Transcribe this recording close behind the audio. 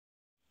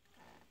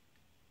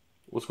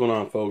What's going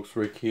on, folks?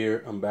 Rick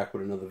here. I'm back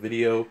with another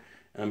video.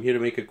 I'm here to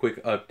make a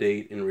quick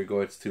update in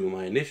regards to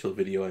my initial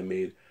video I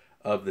made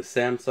of the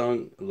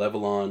Samsung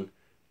Level-On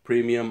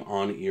Premium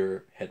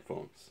On-Ear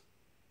headphones.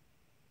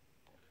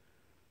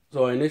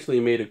 So I initially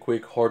made a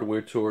quick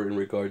hardware tour in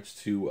regards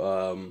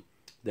to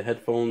the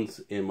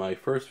headphones in my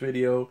first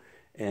video,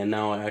 and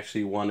now I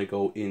actually want to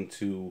go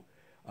into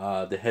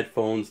the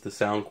headphones, the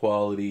sound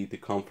quality, the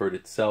comfort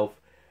itself,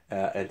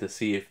 and to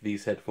see if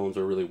these headphones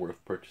are really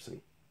worth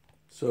purchasing.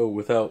 So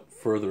without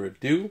further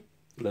ado,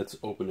 let's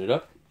open it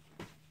up.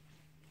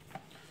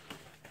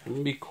 I'm going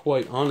to be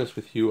quite honest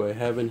with you, I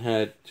haven't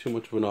had too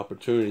much of an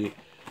opportunity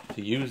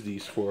to use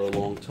these for a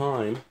long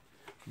time,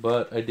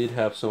 but I did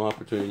have some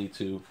opportunity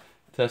to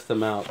test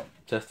them out,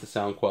 test the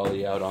sound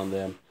quality out on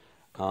them,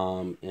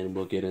 and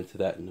we'll get into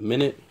that in a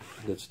minute.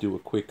 Let's do a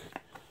quick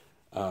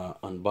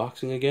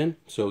unboxing again.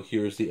 So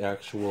here's the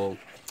actual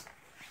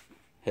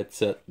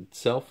headset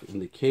itself in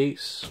the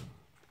case.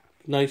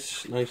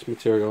 Nice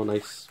material,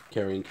 nice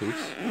carrying case.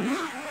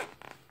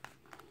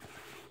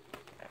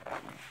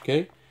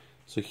 Okay,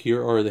 so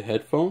here are the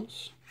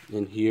headphones,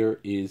 and here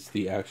is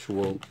the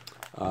actual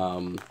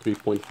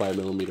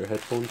 3.5mm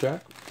headphone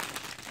jack.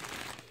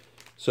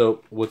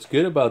 So what's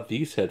good about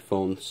these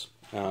headphones,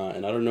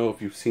 and I don't know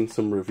if you've seen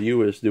some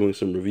reviewers doing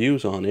some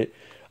reviews on it,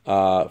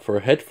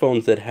 for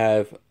headphones that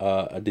have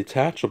a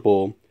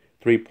detachable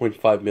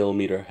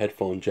 3.5mm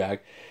headphone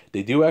jack,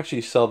 they do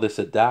actually sell this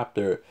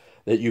adapter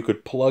that you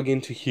could plug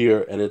into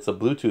here, and it's a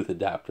Bluetooth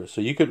adapter.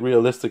 So you could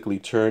realistically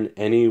turn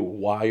any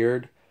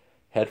wired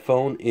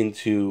headphone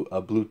into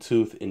a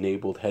Bluetooth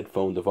enabled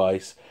headphone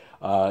device.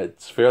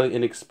 It's fairly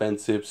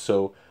inexpensive,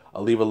 so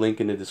I'll leave a link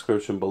in the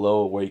description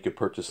below where you could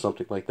purchase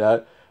something like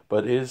that.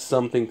 But it is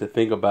something to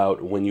think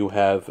about when you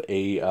have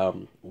a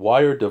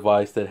wired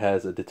device that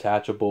has a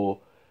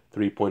detachable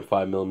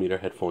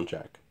 3.5mm headphone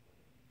jack.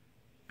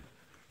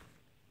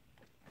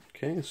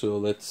 Okay, so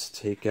let's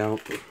take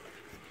out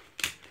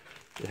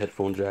the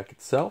headphone jack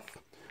itself.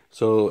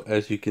 So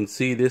as you can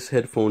see, this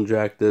headphone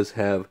jack does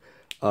have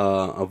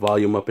a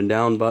volume up and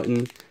down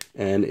button,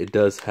 and it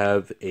does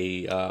have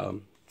a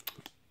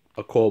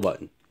call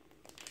button.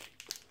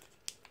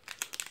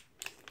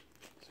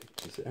 Take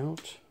this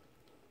out,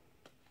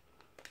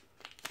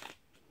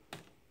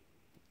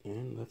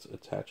 and let's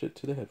attach it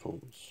to the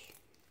headphones.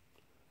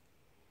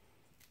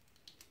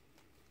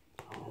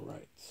 All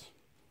right.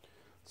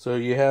 So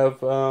you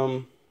have,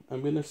 I'm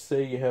gonna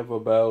say you have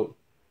about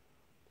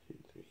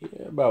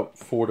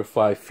 4 to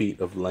 5 feet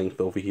of length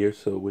over here,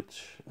 so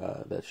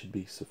that should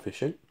be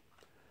sufficient.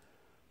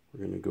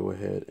 We're gonna go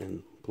ahead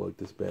and plug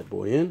this bad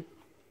boy in,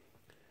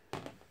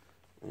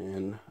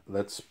 and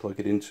let's plug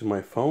it into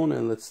my phone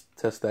and let's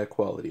test that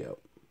quality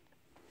out.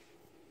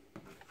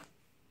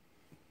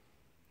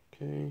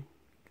 Okay,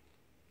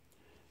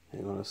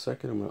 hang on a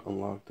second, I'm gonna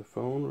unlock the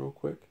phone real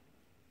quick.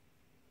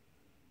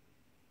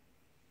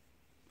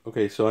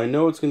 Okay, so I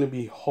know it's gonna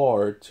be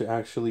hard to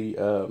actually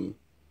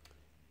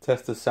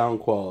test the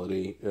sound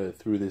quality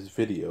through this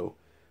video,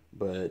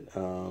 but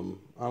I'm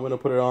gonna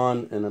put it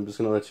on, and I'm just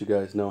gonna let you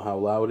guys know how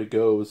loud it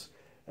goes,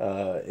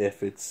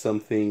 if it's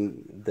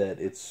something that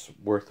it's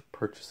worth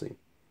purchasing.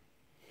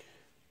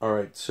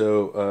 Alright,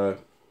 so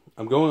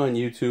I'm going on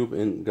YouTube,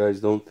 and guys,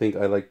 don't think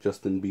I like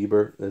Justin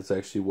Bieber. That's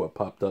actually what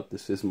popped up.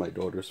 This is my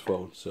daughter's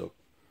phone, so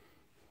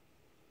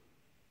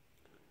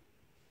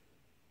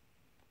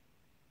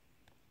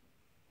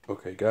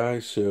okay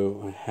guys,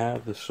 so I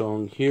have the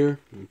song here.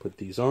 I'm gonna put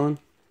these on.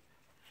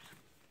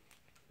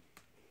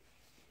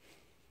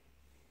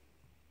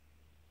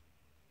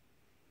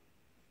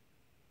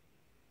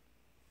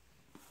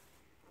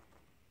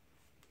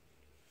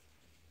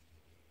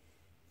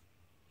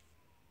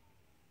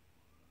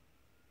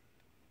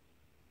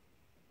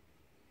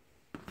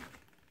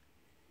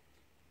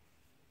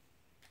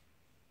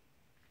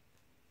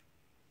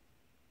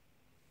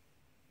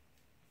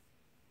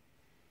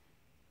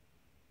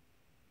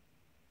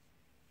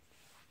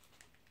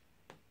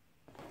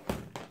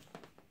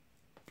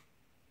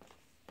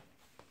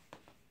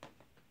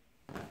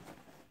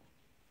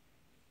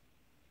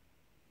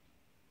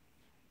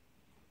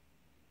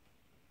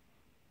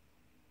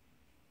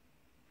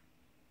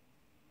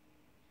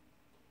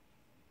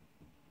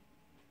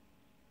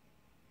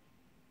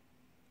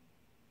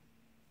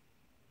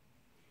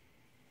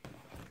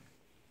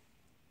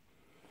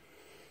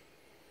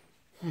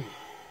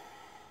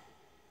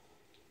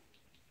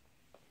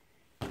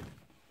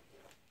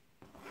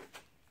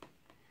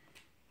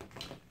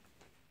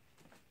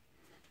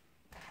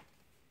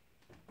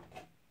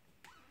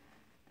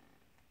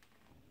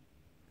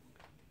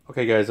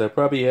 Okay guys, I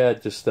probably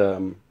had just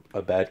a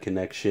bad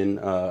connection.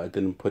 I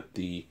didn't put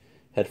the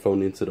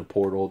headphone into the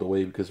port all the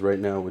way, because right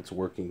now it's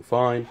working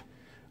fine.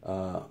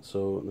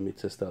 So let me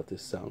test out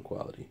this sound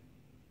quality.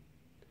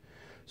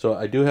 So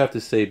I do have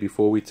to say,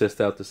 before we test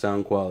out the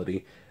sound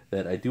quality,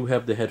 that I do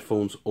have the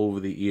headphones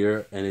over the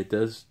ear, and it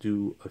does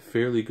do a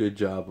fairly good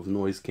job of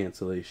noise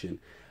cancellation.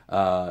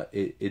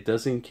 It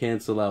doesn't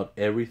cancel out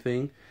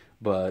everything,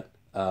 but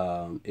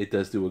it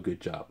does do a good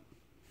job.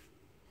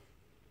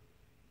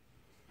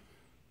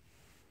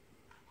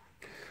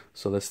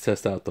 So let's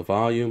test out the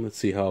volume. Let's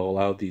see how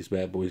loud these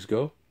bad boys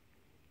go.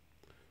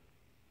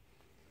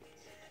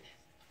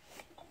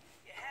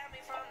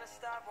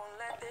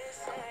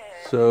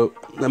 So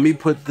let me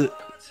put the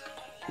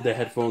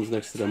headphones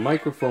next to the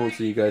microphone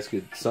so you guys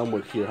could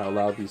somewhat hear how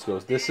loud these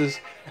goes. This is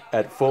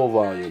at full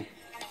volume.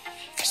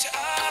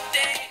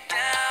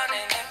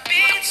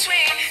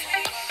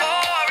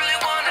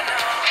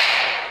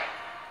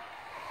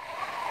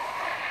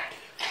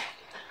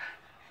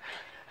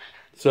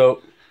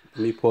 So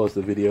let me pause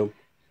the video.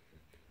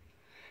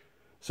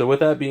 So with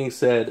that being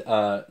said,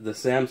 the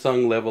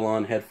Samsung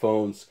Levelon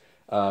headphones,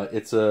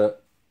 it's a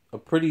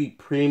pretty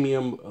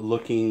premium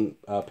looking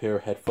pair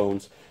of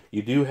headphones.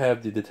 You do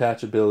have the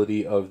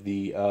detachability of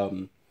the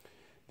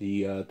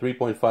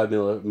 3.5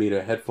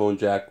 millimeter headphone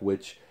jack,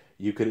 which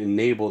you can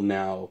enable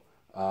now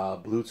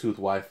Bluetooth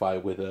Wi-Fi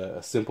with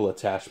a simple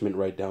attachment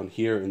right down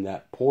here in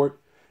that port.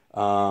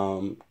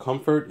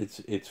 Comfort,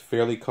 it's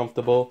fairly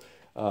comfortable.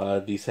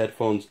 These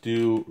headphones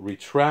do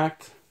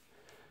retract.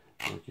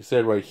 Like you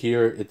said, right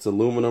here, it's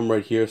aluminum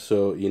right here,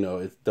 so you know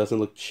it doesn't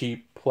look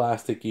cheap,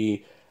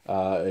 plasticky.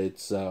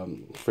 It's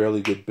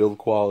fairly good build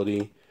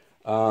quality.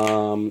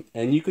 And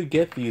you could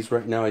get these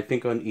right now, I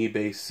think, on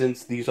eBay,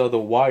 since these are the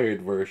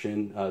wired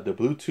version. The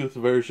Bluetooth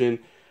version,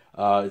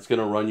 it's going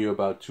to run you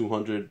about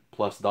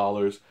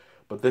 $200+.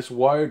 But this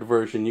wired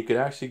version, you could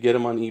actually get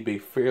them on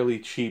eBay fairly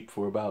cheap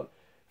for about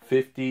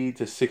 $50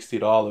 to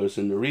 $60.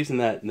 And the reason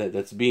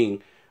that's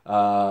being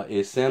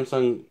is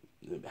Samsung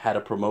had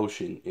a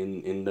promotion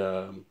in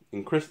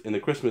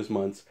the Christmas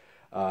months,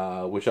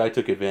 which I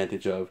took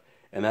advantage of.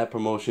 And that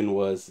promotion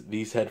was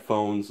these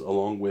headphones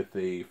along with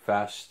a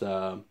fast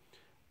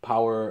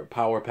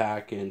power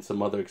pack and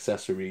some other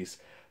accessories.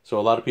 So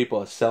a lot of people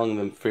are selling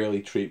them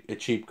fairly cheap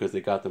because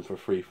they got them for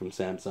free from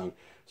Samsung.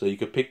 So you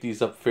could pick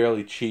these up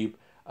fairly cheap.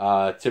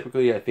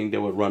 Typically, I think they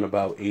would run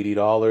about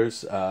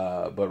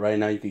 $80, but right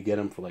now you could get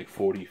them for like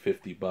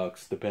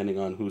 $40-50, depending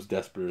on who's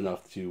desperate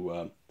enough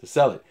to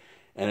sell it.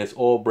 And it's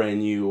all brand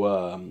new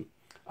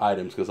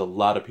items because a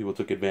lot of people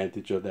took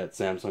advantage of that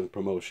Samsung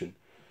promotion.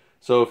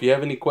 So if you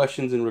have any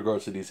questions in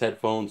regards to these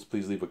headphones,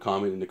 please leave a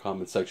comment in the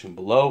comment section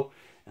below,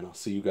 and I'll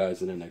see you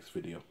guys in the next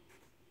video.